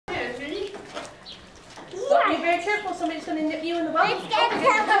very careful, somebody's going to nip you in the bum.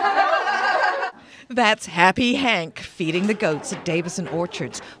 That's Happy Hank feeding the goats at Davison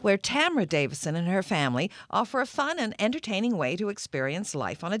Orchards, where Tamara Davison and her family offer a fun and entertaining way to experience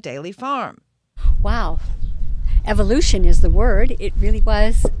life on a daily farm. Wow. Evolution is the word. It really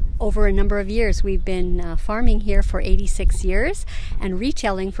was over a number of years. We've been farming here for 86 years and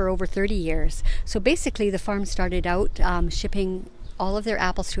retailing for over 30 years. So basically the farm started out shipping all of their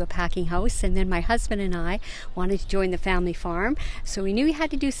apples to a packing house, and then my husband and I wanted to join the family farm, so we knew we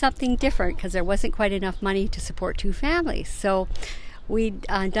had to do something different because there wasn't quite enough money to support two families. So we'd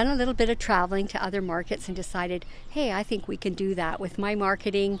done a little bit of traveling to other markets and decided, hey, I think we can do that with my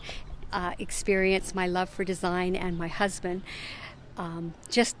marketing experience, my love for design, and my husband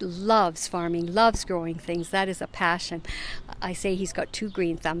just loves farming, loves growing things. That is a passion. I say he's got two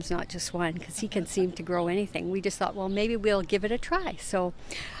green thumbs, not just one, because he can seem to grow anything. We just thought, well, maybe we'll give it a try. So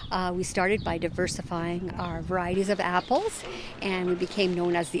we started by diversifying our varieties of apples, and we became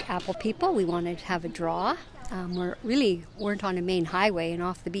known as the Apple People. We wanted to have a draw. We weren't on a main highway and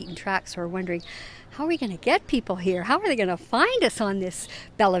off the beaten track, so we're wondering, how are we going to get people here? How are they going to find us on this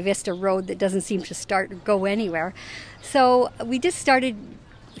Bella Vista road that doesn't seem to start or go anywhere? So we just started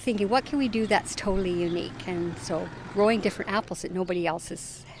thinking, what can we do that's totally unique? And so growing different apples that nobody else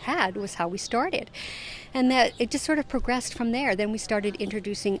has had was how we started. And that it just sort of progressed from there. Then we started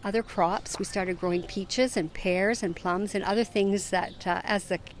introducing other crops. We started growing peaches and pears and plums and other things that as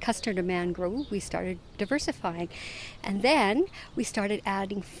the customer demand grew, we started diversifying. And then we started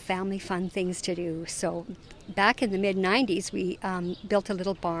adding family fun things to do. So back in the mid-90s, we built a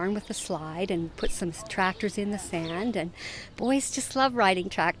little barn with a slide and put some tractors in the sand, and boys just love riding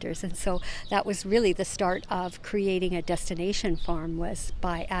tractors. And so that was really the start of creating a destination farm, was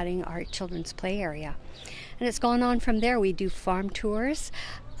by adding our children's play area. And it's gone on from there. We do farm tours.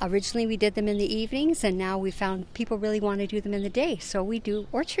 Originally we did them in the evenings, and now we found people really want to do them in the day. So we do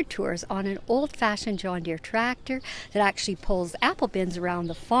orchard tours on an old-fashioned John Deere tractor that actually pulls apple bins around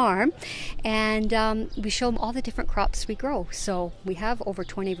the farm, and we show them all the different crops we grow. So we have over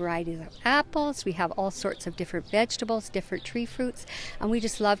 20 varieties of apples. We have all sorts of different vegetables, different tree fruits, and we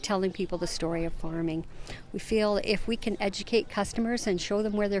just love telling people the story of farming. We feel if we can educate customers and show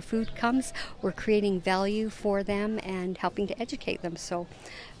them where their food comes, we're creating value for them and helping to educate them. So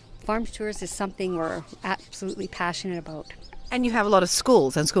farm tours is something we're absolutely passionate about. And you have a lot of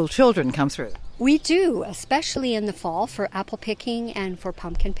schools and school children come through. We do, especially in the fall for apple picking and for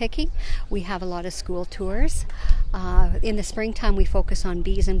pumpkin picking. We have a lot of school tours. In the springtime we focus on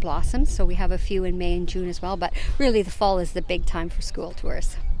bees and blossoms, so we have a few in May and June as well, but really the fall is the big time for school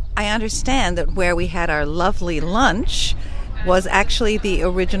tours. I understand that where we had our lovely lunch was actually the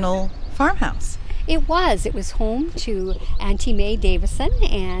original farmhouse. It was home to Auntie May Davison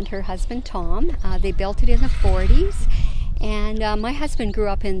and her husband Tom. They built it in the 40s, and my husband grew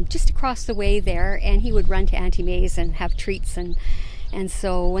up in just across the way there, and he would run to Auntie May's and have treats, and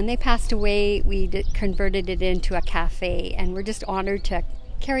so when they passed away, we converted it into a cafe, and we're just honored to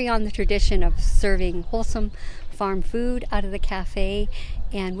carry on the tradition of serving wholesome farm food out of the cafe.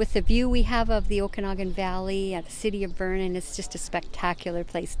 And with the view we have of the Okanagan Valley and the city of Vernon, it's just a spectacular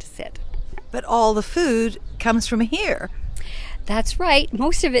place to sit. But all the food comes from here. That's right.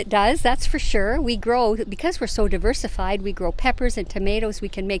 Most of it does, that's for sure. We grow, because we're so diversified, we grow peppers and tomatoes. We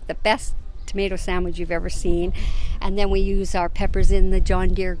can make the best tomato sandwich you've ever seen. And then we use our peppers in the John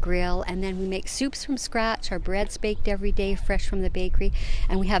Deere grill. And then we make soups from scratch. Our bread's baked every day, fresh from the bakery.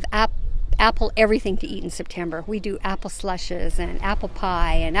 And we have apple everything to eat in September. We do apple slushes and apple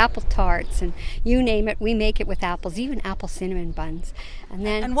pie and apple tarts, and you name it, we make it with apples, even apple cinnamon buns.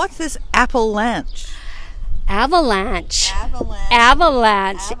 And what's this apple lanch? Avalanche.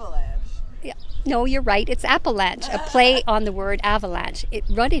 Avalanche. Yeah, no, you're right. It's avalanche, a play on the word avalanche.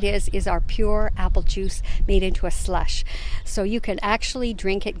 What it is our pure apple juice made into a slush. So you can actually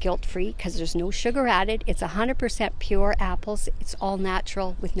drink it guilt-free because there's no sugar added. It's 100% pure apples. It's all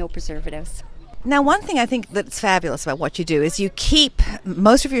natural with no preservatives. Now, one thing I think that's fabulous about what you do is you keep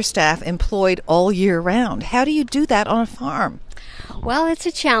most of your staff employed all year round. How do you do that on a farm? Well, it's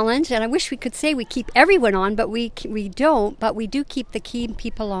a challenge, and I wish we could say we keep everyone on, but we don't. But we do keep the key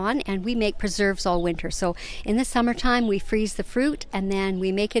people on, and we make preserves all winter. So in the summertime, we freeze the fruit, and then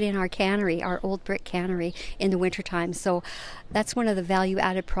we make it in our cannery, our old brick cannery, in the wintertime. So that's one of the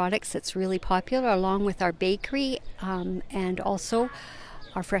value-added products that's really popular, along with our bakery and also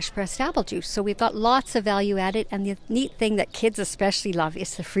our fresh pressed apple juice. So we've got lots of value added, and the neat thing that kids especially love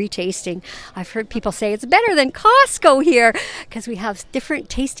is the free tasting. I've heard people say it's better than Costco here because we have different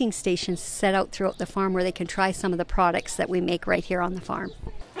tasting stations set out throughout the farm where they can try some of the products that we make right here on the farm.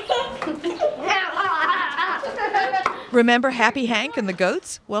 Remember Happy Hank and the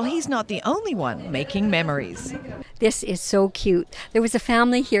goats? Well, he's not the only one making memories. This is so cute. There was a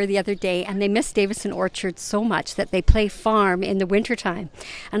family here the other day, and they miss Davison Orchard so much that they play farm in the wintertime.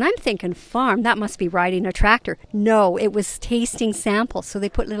 And I'm thinking, farm, that must be riding a tractor. No, it was tasting samples. So they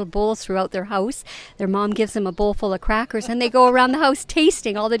put little bowls throughout their house. Their mom gives them a bowl full of crackers, and they go around the house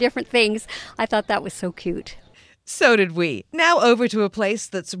tasting all the different things. I thought that was so cute. So did we. Now over to a place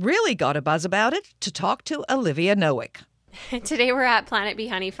that's really got a buzz about it to talk to Olivia Nowick. Today we're at Planet Bee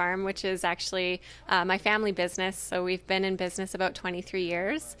Honey Farm, which is actually my family business. So we've been in business about 23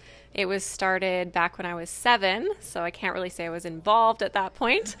 years. It was started back when I was 7, so I can't really say I was involved at that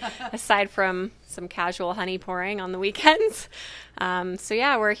point, aside from some casual honey pouring on the weekends. So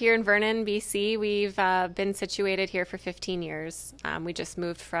yeah, we're here in Vernon, BC. We've been situated here for 15 years. We just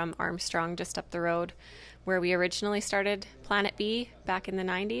moved from Armstrong, just up the road, where we originally started Planet Bee back in the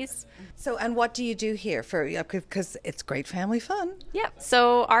 90s. So, and what do you do here for, because it's great family fun? Yep.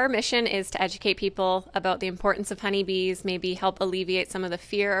 So our mission is to educate people about the importance of honeybees, maybe help alleviate some of the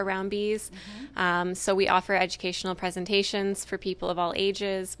fear around bees. So we offer educational presentations for people of all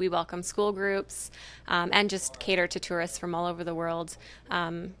ages. We welcome school groups and just cater to tourists from all over the world,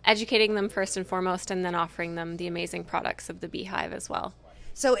 educating them first and foremost, and then offering them the amazing products of the beehive as well.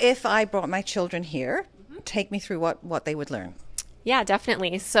 So if I brought my children here, take me through what they would learn. Yeah,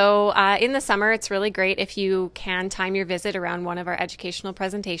 definitely. So in the summer, it's really great if you can time your visit around one of our educational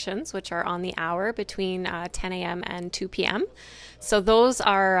presentations, which are on the hour between 10 a.m. and 2 p.m. So those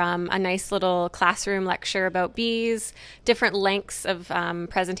are a nice little classroom lecture about bees, different lengths of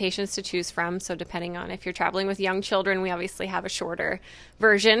presentations to choose from. So depending on if you're traveling with young children, we obviously have a shorter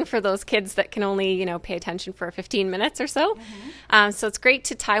version for those kids that can only, pay attention for 15 minutes or so. So it's great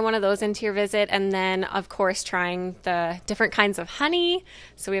to tie one of those into your visit. And then, of course, trying the different kinds of honey.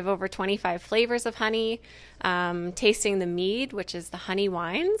 So we have over 25 flavors of honey. Tasting the mead, which is the honey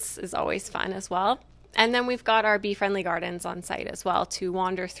wines, is always fun as well. And then we've got our bee-friendly gardens on site as well to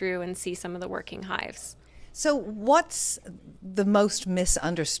wander through and see some of the working hives. So what's the most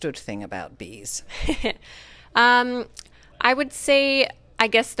misunderstood thing about bees? I would say, I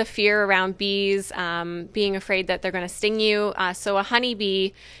guess, the fear around bees, being afraid that they're going to sting you. So a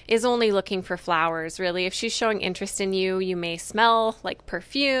honeybee is only looking for flowers, really. If she's showing interest in you, you may smell like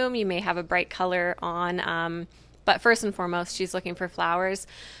perfume, you may have a bright color on, but first and foremost, she's looking for flowers.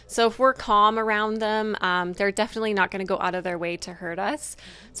 So if we're calm around them, they're definitely not going to go out of their way to hurt us.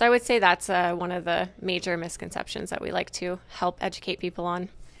 So I would say that's one of the major misconceptions that we like to help educate people on.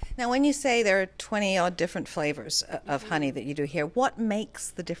 Now, when you say there are 20-odd different flavors of honey that you do here, what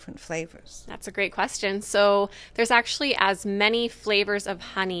makes the different flavors? That's a great question. So there's actually as many flavors of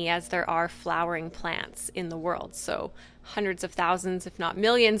honey as there are flowering plants in the world. So hundreds of thousands, if not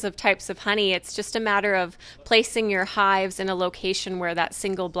millions of types of honey. It's just a matter of placing your hives in a location where that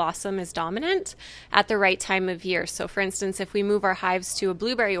single blossom is dominant at the right time of year. So for instance, if we move our hives to a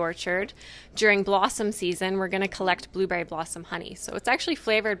blueberry orchard during blossom season, we're going to collect blueberry blossom honey. So it's actually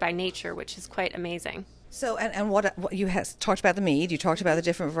flavored by nature, which is quite amazing. So, and what you have talked about the mead, you talked about the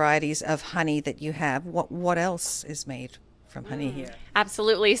different varieties of honey that you have. What else is made from honey here?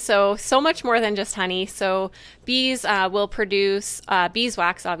 Absolutely. So much more than just honey. So bees will produce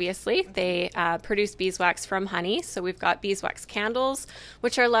beeswax, obviously. They produce beeswax from honey. So we've got beeswax candles,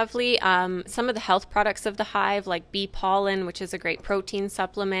 which are lovely. Some of the health products of the hive, like bee pollen, which is a great protein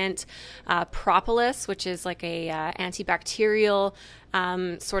supplement. Propolis, which is like a antibacterial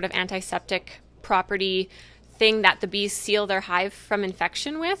sort of antiseptic property thing that the bees seal their hive from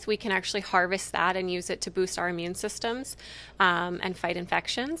infection with. We can actually harvest that and use it to boost our immune systems and fight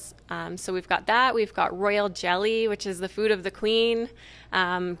infections. So we've got that. We've got royal jelly, which is the food of the queen.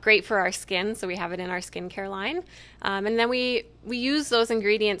 Great for our skin, so we have it in our skincare line. And then we use those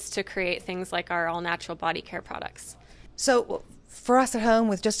ingredients to create things like our all-natural body care products. So for us at home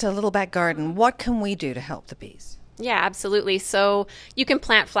with just a little back garden, what can we do to help the bees? Yeah, absolutely. So you can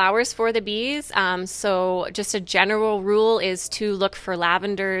plant flowers for the bees. So just a general rule is to look for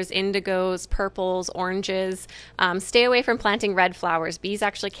lavenders, indigos, purples, oranges. Stay away from planting red flowers. Bees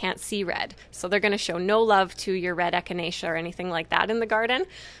actually can't see red. So they're going to show no love to your red echinacea or anything like that in the garden,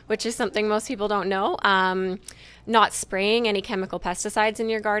 which is something most people don't know. Not spraying any chemical pesticides in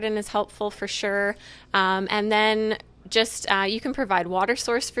your garden is helpful for sure. And then just you can provide water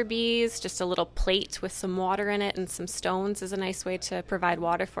source for bees. Just a little plate with some water in it and some stones is a nice way to provide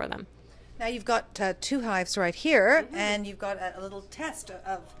water for them. Now you've got 2 hives right here, and you've got a little test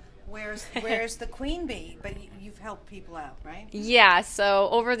of Where's the queen bee? But you've helped people out, right? Yeah, so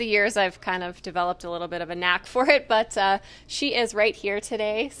over the years I've kind of developed a little bit of a knack for it, but she is right here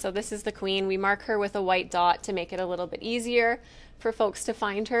today. So this is the queen. We mark her with a white dot to make it a little bit easier for folks to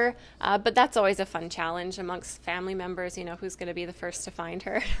find her, but that's always a fun challenge amongst family members, you know, who's going to be the first to find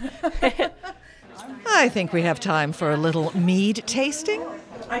her. I think we have time for a little mead tasting.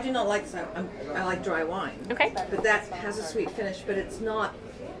 I do not like I like dry wine. Okay. But that has a sweet finish, but it's not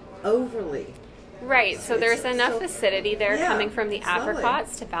overly. Right, so there's enough so- acidity there Yeah, coming from the it's lovely.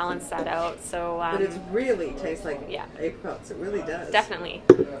 apricots to balance that out. So, But it really tastes like yeah. apricots. It really does. Definitely.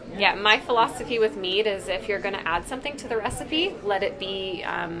 Yeah, my philosophy with mead is if you're going to add something to the recipe, let it be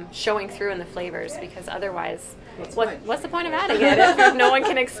showing through in the flavors, because otherwise, what's the point of adding it if no one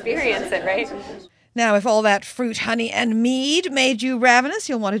can experience it, right? Now, if all that fruit, honey, and mead made you ravenous,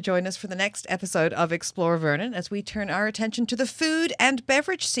 you'll want to join us for the next episode of Explore Vernon as we turn our attention to the food and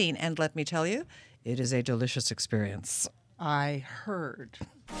beverage scene. And let me tell you, it is a delicious experience. I heard.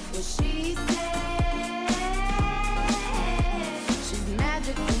 She said